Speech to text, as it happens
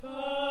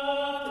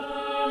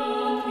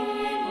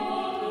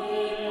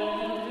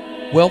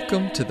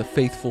Welcome to The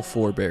Faithful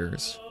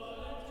Forebears,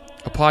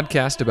 a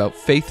podcast about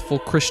faithful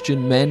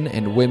Christian men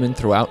and women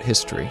throughout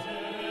history.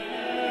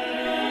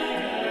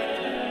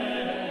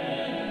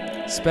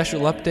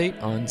 Special update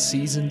on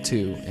Season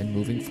 2 and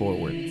moving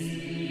forward.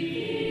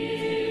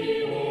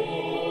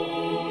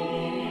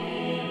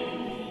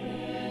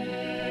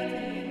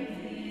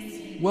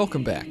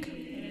 Welcome back.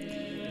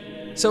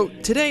 So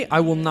today I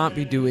will not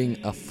be doing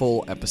a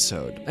full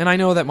episode, and I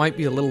know that might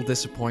be a little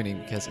disappointing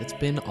because it's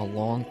been a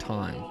long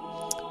time.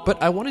 But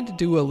I wanted to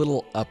do a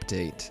little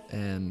update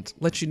and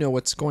let you know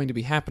what's going to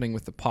be happening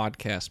with the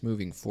podcast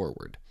moving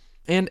forward.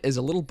 And as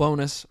a little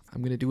bonus, I'm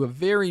going to do a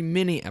very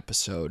mini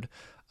episode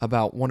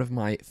about one of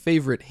my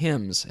favorite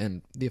hymns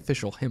and the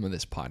official hymn of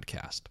this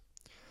podcast.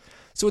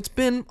 So it's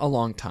been a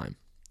long time,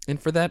 and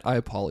for that I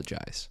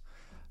apologize.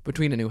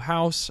 Between a new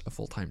house, a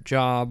full-time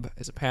job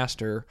as a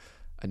pastor,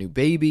 a new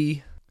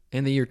baby,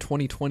 and the year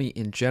 2020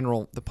 in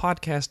general, the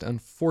podcast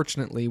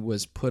unfortunately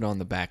was put on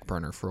the back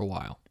burner for a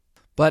while.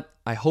 But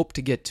I hope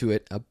to get to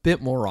it a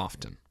bit more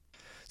often.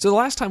 So the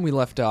last time we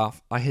left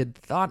off, I had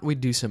thought we'd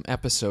do some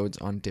episodes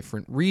on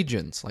different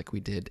regions like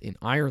we did in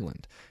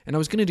Ireland, and I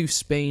was going to do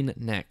Spain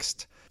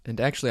next. And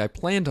actually I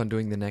planned on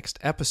doing the next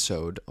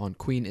episode on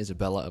Queen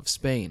Isabella of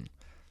Spain,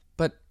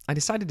 but I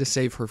decided to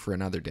save her for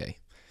another day.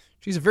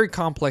 She's a very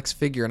complex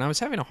figure, and I was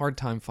having a hard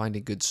time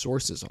finding good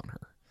sources on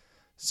her.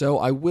 So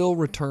I will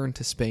return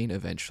to Spain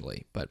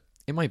eventually, but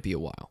it might be a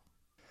while.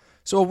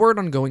 So a word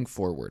on going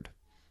forward.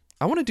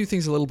 I want to do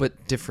things a little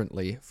bit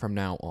differently from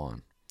now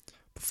on.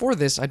 Before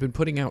this, I'd been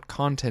putting out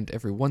content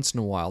every once in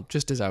a while,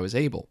 just as I was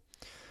able.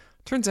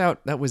 Turns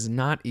out that was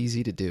not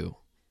easy to do.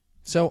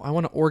 So I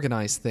want to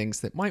organize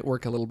things that might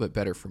work a little bit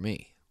better for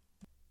me.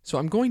 So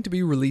I'm going to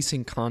be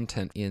releasing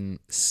content in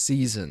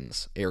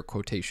seasons, air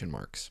quotation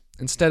marks,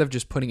 instead of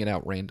just putting it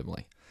out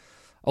randomly.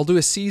 I'll do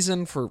a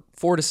season for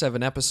 4 to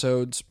 7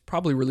 episodes,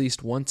 probably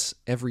released once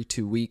every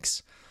 2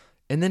 weeks,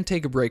 and then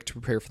take a break to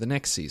prepare for the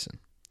next season.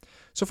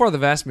 So far, the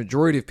vast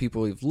majority of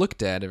people we've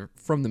looked at are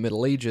from the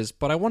Middle Ages,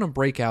 but I want to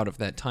break out of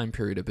that time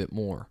period a bit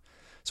more.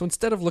 So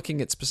instead of looking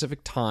at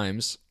specific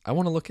times, I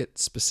want to look at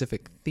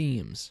specific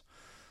themes.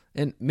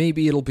 And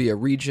maybe it'll be a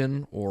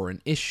region, or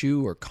an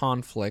issue, or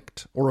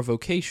conflict, or a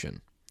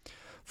vocation.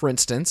 For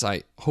instance,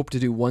 I hope to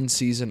do one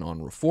season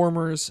on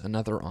reformers,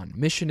 another on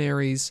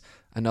missionaries,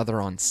 another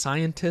on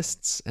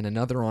scientists, and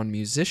another on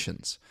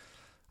musicians.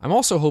 I'm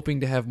also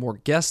hoping to have more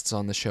guests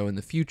on the show in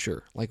the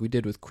future, like we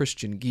did with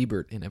Christian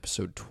Giebert in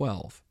episode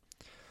 12.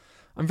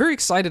 I'm very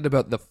excited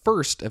about the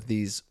first of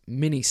these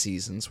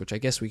mini-seasons, which I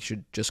guess we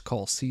should just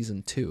call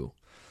Season 2.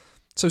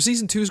 So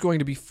Season 2 is going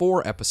to be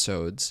 4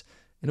 episodes,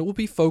 and it will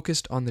be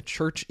focused on the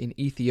church in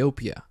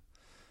Ethiopia.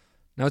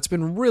 Now, it's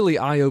been really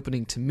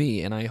eye-opening to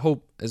me, and I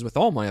hope, as with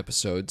all my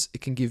episodes,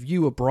 it can give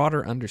you a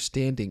broader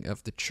understanding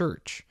of the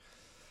church.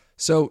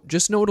 So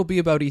just know it'll be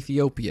about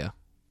Ethiopia,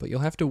 but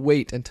you'll have to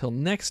wait until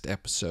next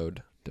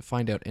episode to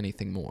find out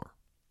anything more.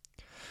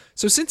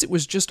 So since it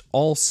was just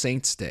All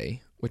Saints'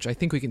 Day, which I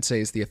think we can say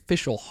is the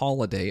official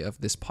holiday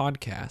of this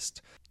podcast,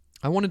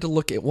 I wanted to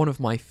look at one of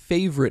my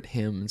favorite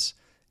hymns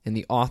and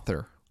the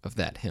author of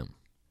that hymn.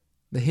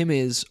 The hymn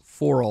is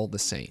For All the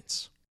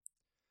Saints.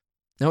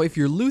 Now, if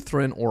you're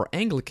Lutheran or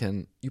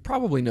Anglican, you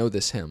probably know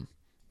this hymn,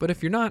 but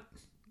if you're not,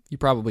 you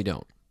probably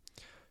don't.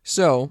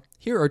 So,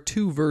 here are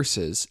 2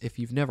 verses if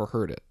you've never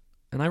heard it,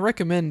 and I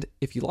recommend,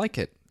 if you like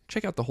it,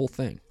 check out the whole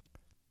thing.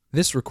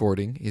 This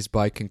recording is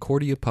by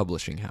Concordia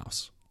Publishing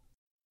House.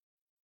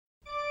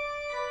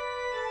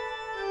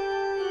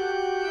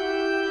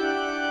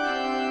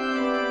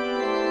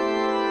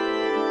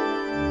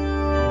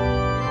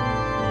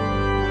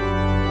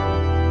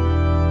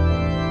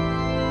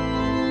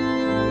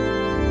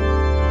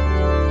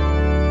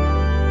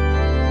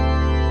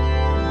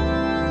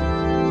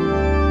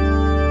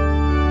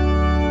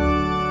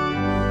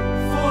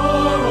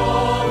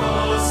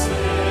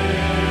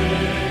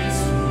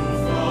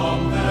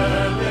 From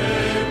their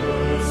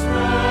labors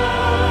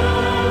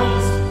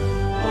rest,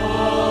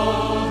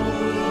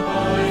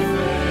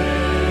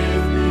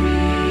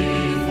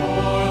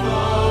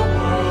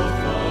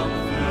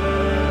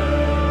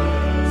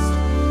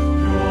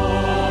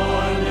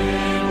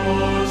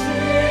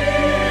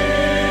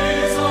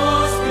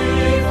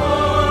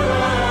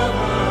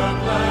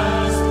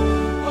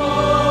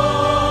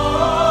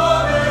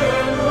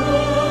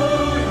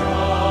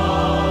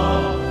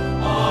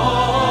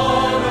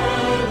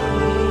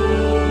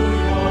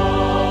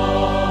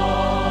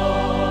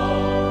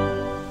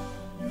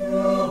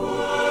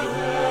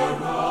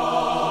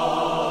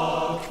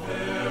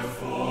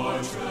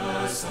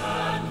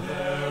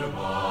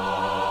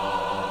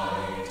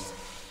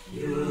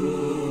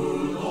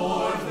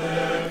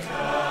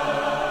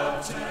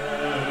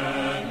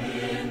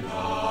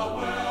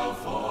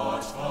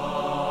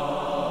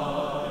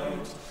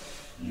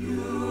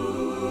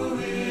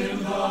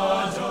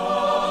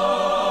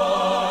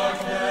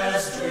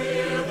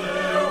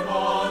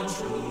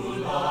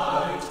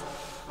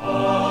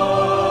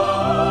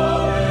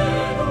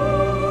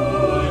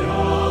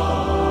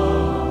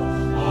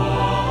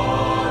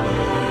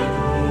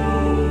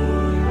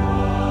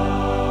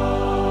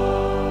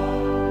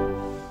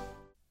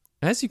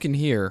 As you can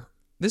hear,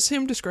 this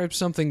hymn describes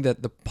something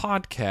that the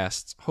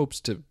podcast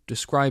hopes to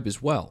describe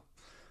as well.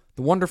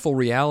 The wonderful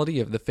reality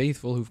of the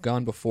faithful who've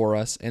gone before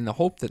us and the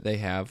hope that they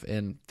have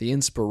and the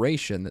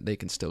inspiration that they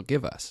can still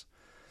give us.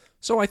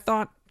 So I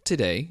thought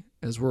today,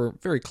 as we're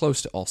very close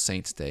to All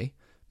Saints' Day,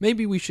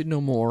 maybe we should know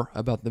more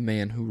about the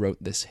man who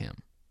wrote this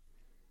hymn.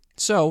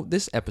 So,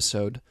 this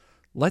episode,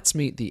 let's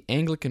meet the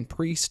Anglican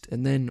priest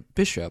and then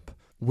bishop,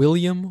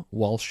 William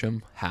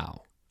Walsham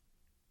Howe.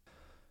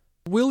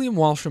 William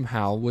Walsham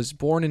Howe was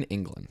born in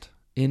England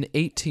in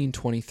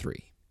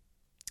 1823,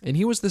 and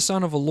he was the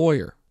son of a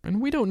lawyer, and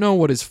we don't know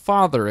what his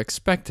father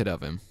expected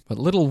of him, but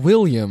little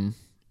William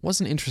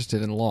wasn't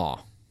interested in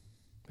law,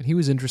 but he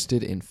was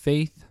interested in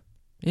faith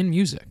and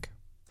music.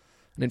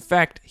 And in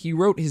fact, he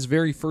wrote his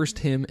very first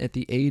hymn at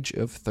the age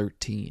of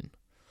 13.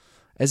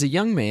 As a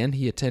young man,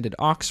 he attended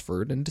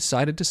Oxford and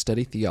decided to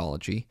study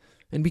theology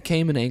and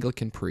became an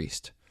Anglican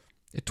priest.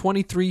 At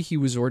 23, he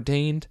was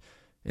ordained,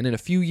 and in a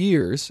few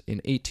years, in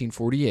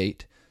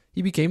 1848,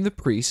 he became the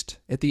priest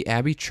at the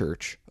Abbey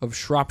Church of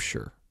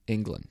Shropshire,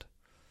 England.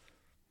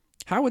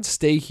 Howe would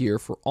stay here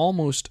for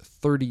almost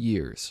 30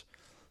 years,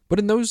 but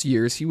in those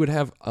years he would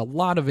have a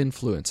lot of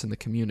influence in the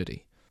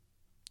community.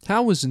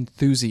 Howe was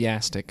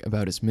enthusiastic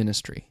about his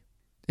ministry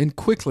and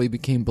quickly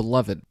became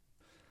beloved.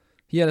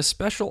 He had a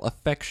special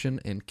affection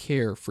and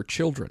care for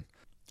children.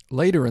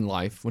 Later in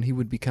life, when he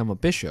would become a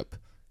bishop,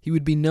 he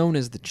would be known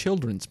as the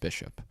children's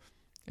bishop,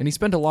 and he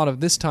spent a lot of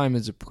this time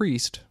as a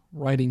priest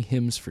writing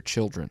hymns for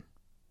children.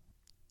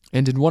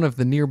 And in one of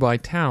the nearby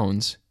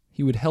towns,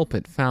 he would help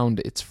it found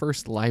its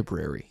first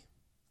library.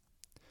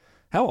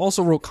 Howe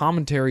also wrote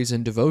commentaries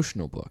and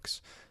devotional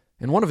books,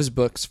 and one of his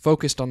books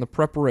focused on the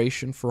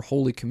preparation for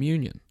Holy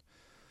Communion.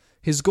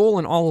 His goal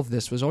in all of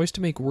this was always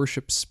to make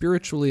worship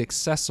spiritually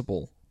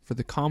accessible for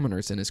the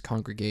commoners in his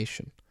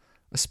congregation,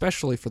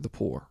 especially for the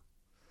poor.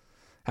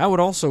 Howe would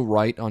also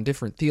write on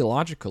different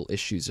theological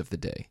issues of the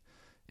day,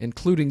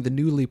 including the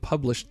newly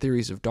published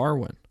theories of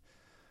Darwin.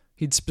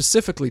 He'd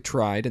specifically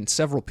tried in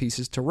several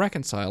pieces to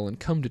reconcile and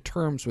come to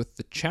terms with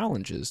the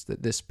challenges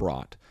that this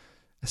brought,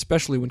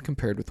 especially when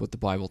compared with what the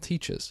Bible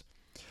teaches.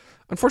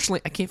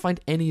 Unfortunately, I can't find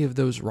any of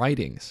those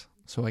writings,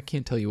 so I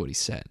can't tell you what he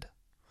said.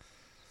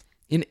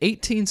 In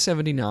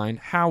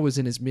 1879, Howe was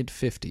in his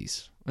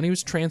mid-50s, and he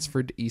was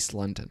transferred to East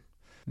London.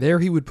 There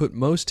he would put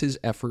most his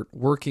effort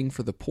working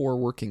for the poor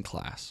working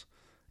class,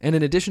 and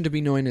in addition to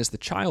being known as the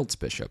child's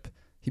bishop,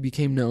 he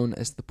became known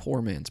as the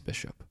poor man's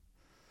bishop.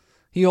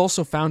 He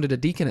also founded a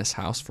deaconess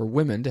house for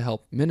women to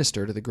help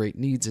minister to the great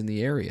needs in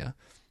the area,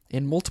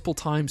 and multiple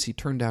times he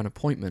turned down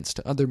appointments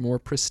to other more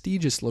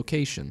prestigious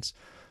locations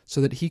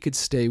so that he could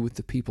stay with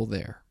the people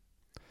there.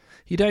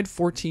 He died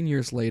 14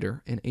 years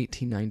later in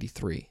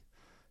 1893,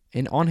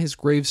 and on his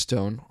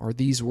gravestone are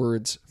these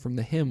words from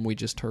the hymn we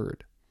just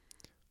heard: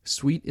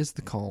 "Sweet is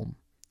the calm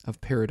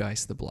of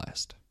paradise the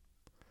blessed."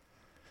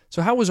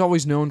 So Howe was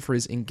always known for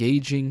his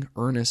engaging,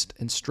 earnest,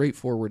 and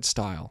straightforward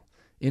style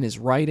in his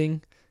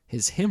writing,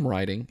 his hymn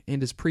writing,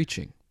 and his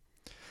preaching.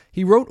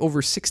 He wrote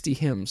over 60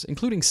 hymns,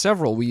 including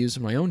several we use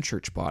in my own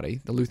church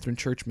body, the Lutheran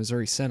Church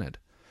Missouri Synod.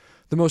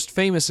 The most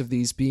famous of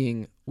these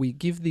being "We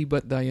Give Thee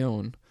But Thy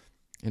Own,"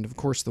 and of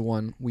course the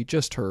one we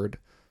just heard,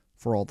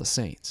 "For All the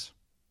Saints."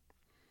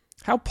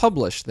 Howe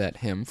published that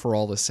hymn, "For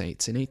All the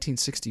Saints," in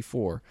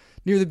 1864,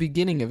 near the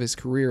beginning of his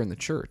career in the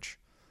church.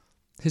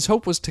 His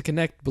hope was to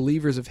connect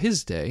believers of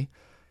his day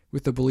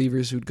with the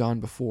believers who'd gone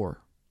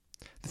before.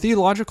 The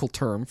theological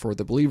term for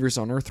the believers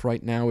on earth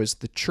right now is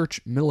the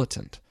church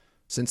militant,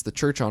 since the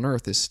church on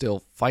earth is still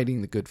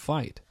fighting the good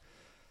fight.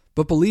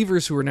 But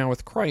believers who are now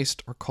with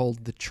Christ are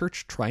called the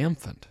church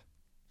triumphant,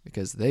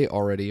 because they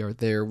already are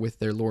there with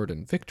their Lord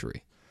in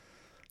victory.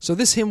 So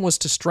this hymn was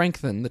to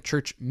strengthen the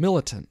church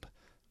militant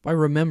by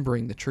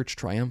remembering the church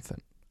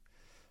triumphant.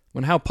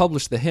 When Howe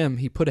published the hymn,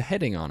 he put a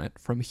heading on it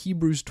from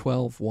Hebrews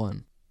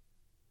 12:1.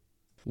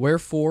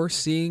 "Wherefore,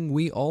 seeing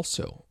we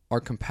also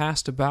are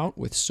compassed about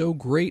with so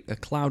great a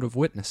cloud of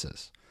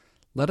witnesses,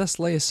 let us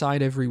lay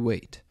aside every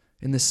weight,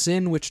 and the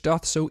sin which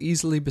doth so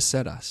easily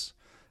beset us,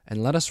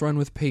 and let us run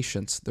with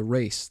patience the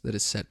race that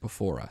is set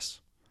before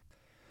us."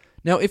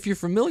 Now, if you're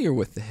familiar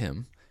with the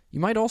hymn, you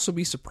might also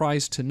be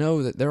surprised to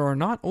know that there are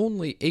not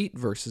only 8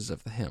 verses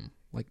of the hymn,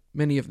 like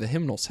many of the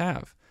hymnals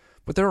have,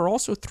 but there are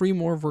also 3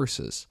 more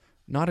verses,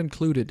 not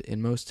included in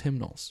most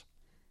hymnals.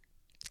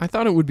 I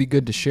thought it would be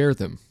good to share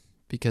them,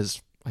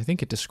 because I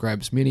think it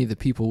describes many of the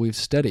people we've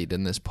studied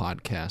in this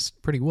podcast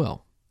pretty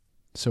well.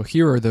 So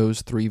here are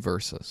those 3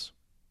 verses.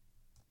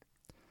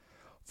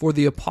 "For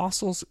the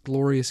apostles'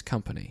 glorious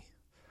company,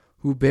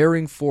 who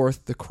bearing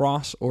forth the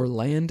cross o'er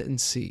land and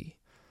sea,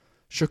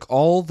 shook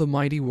all the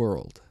mighty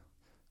world,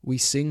 we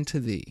sing to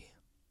thee.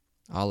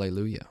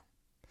 Alleluia.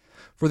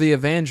 For the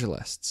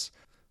evangelists,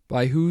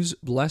 by whose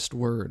blessed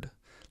word,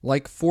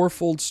 like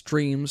fourfold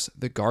streams,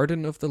 the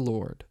garden of the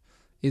Lord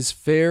is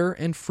fair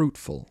and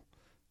fruitful,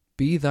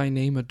 be thy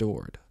name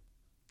adored.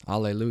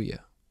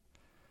 Alleluia.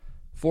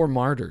 For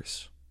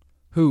martyrs,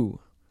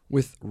 who,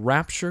 with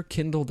rapture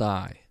kindled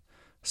eye,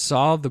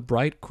 saw the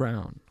bright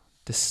crown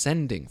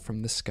descending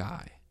from the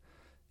sky,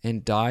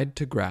 and died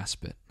to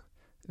grasp it.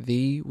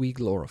 Thee we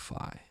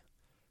glorify.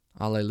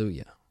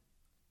 Alleluia.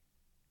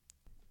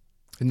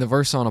 In the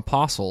verse on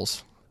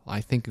apostles,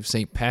 I think of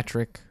St.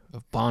 Patrick,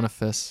 of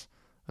Boniface,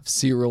 of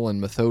Cyril and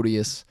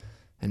Methodius,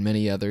 and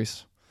many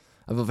others.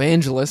 Of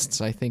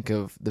evangelists, I think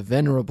of the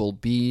Venerable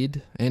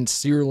Bede, and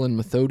Cyril and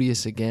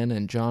Methodius again,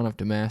 and John of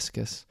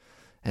Damascus.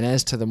 And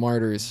as to the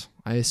martyrs,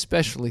 I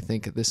especially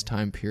think at this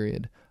time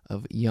period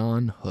of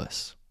Jan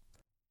Hus.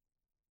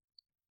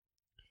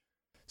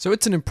 So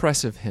it's an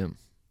impressive hymn.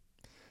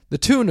 The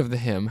tune of the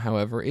hymn,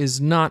 however,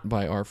 is not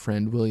by our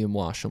friend William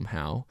Walsham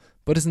Howe,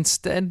 but is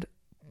instead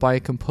by a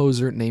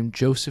composer named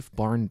Joseph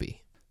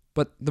Barnby.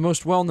 But the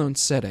most well-known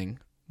setting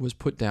was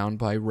put down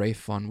by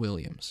Ralph Vaughan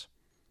Williams.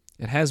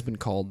 It has been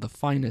called the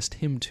finest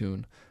hymn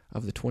tune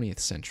of the 20th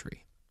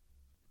century.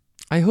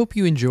 I hope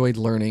you enjoyed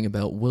learning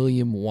about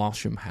William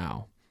Walsham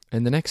Howe,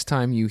 and the next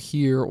time you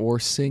hear or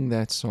sing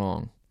that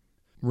song,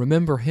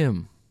 remember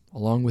him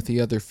along with the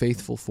other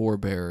faithful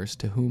forebearers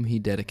to whom he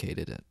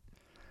dedicated it.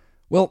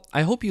 Well,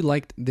 I hope you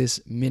liked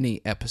this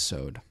mini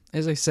episode.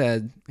 As I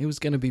said, it was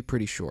going to be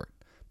pretty short,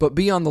 but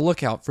be on the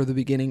lookout for the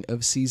beginning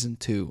of Season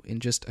 2 in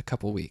just a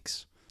couple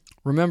weeks.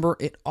 Remember,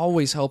 it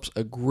always helps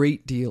a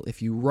great deal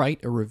if you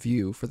write a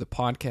review for the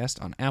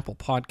podcast on Apple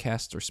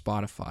Podcasts or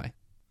Spotify.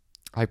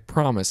 I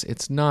promise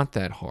it's not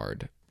that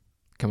hard.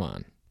 Come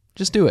on,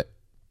 just do it.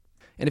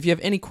 And if you have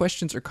any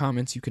questions or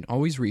comments, you can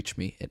always reach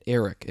me at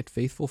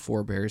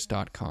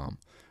eric@faithfulforebears.com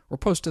or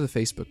post to the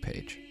Facebook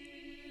page.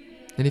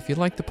 And if you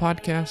like the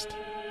podcast,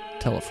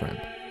 tell a friend.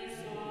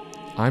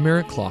 I'm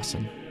Eric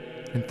Clausen,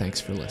 and thanks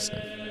for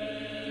listening.